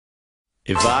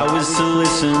If I was to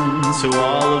listen to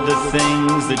all of the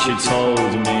things that you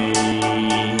told me,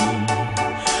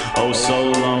 oh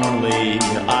so lonely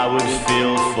I would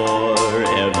feel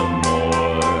forevermore.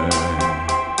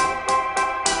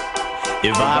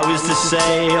 If I was to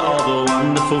say all the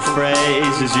wonderful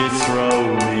phrases you throw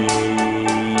me,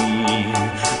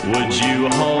 would you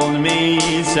hold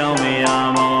me, tell me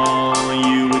I'm all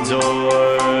you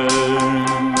adore?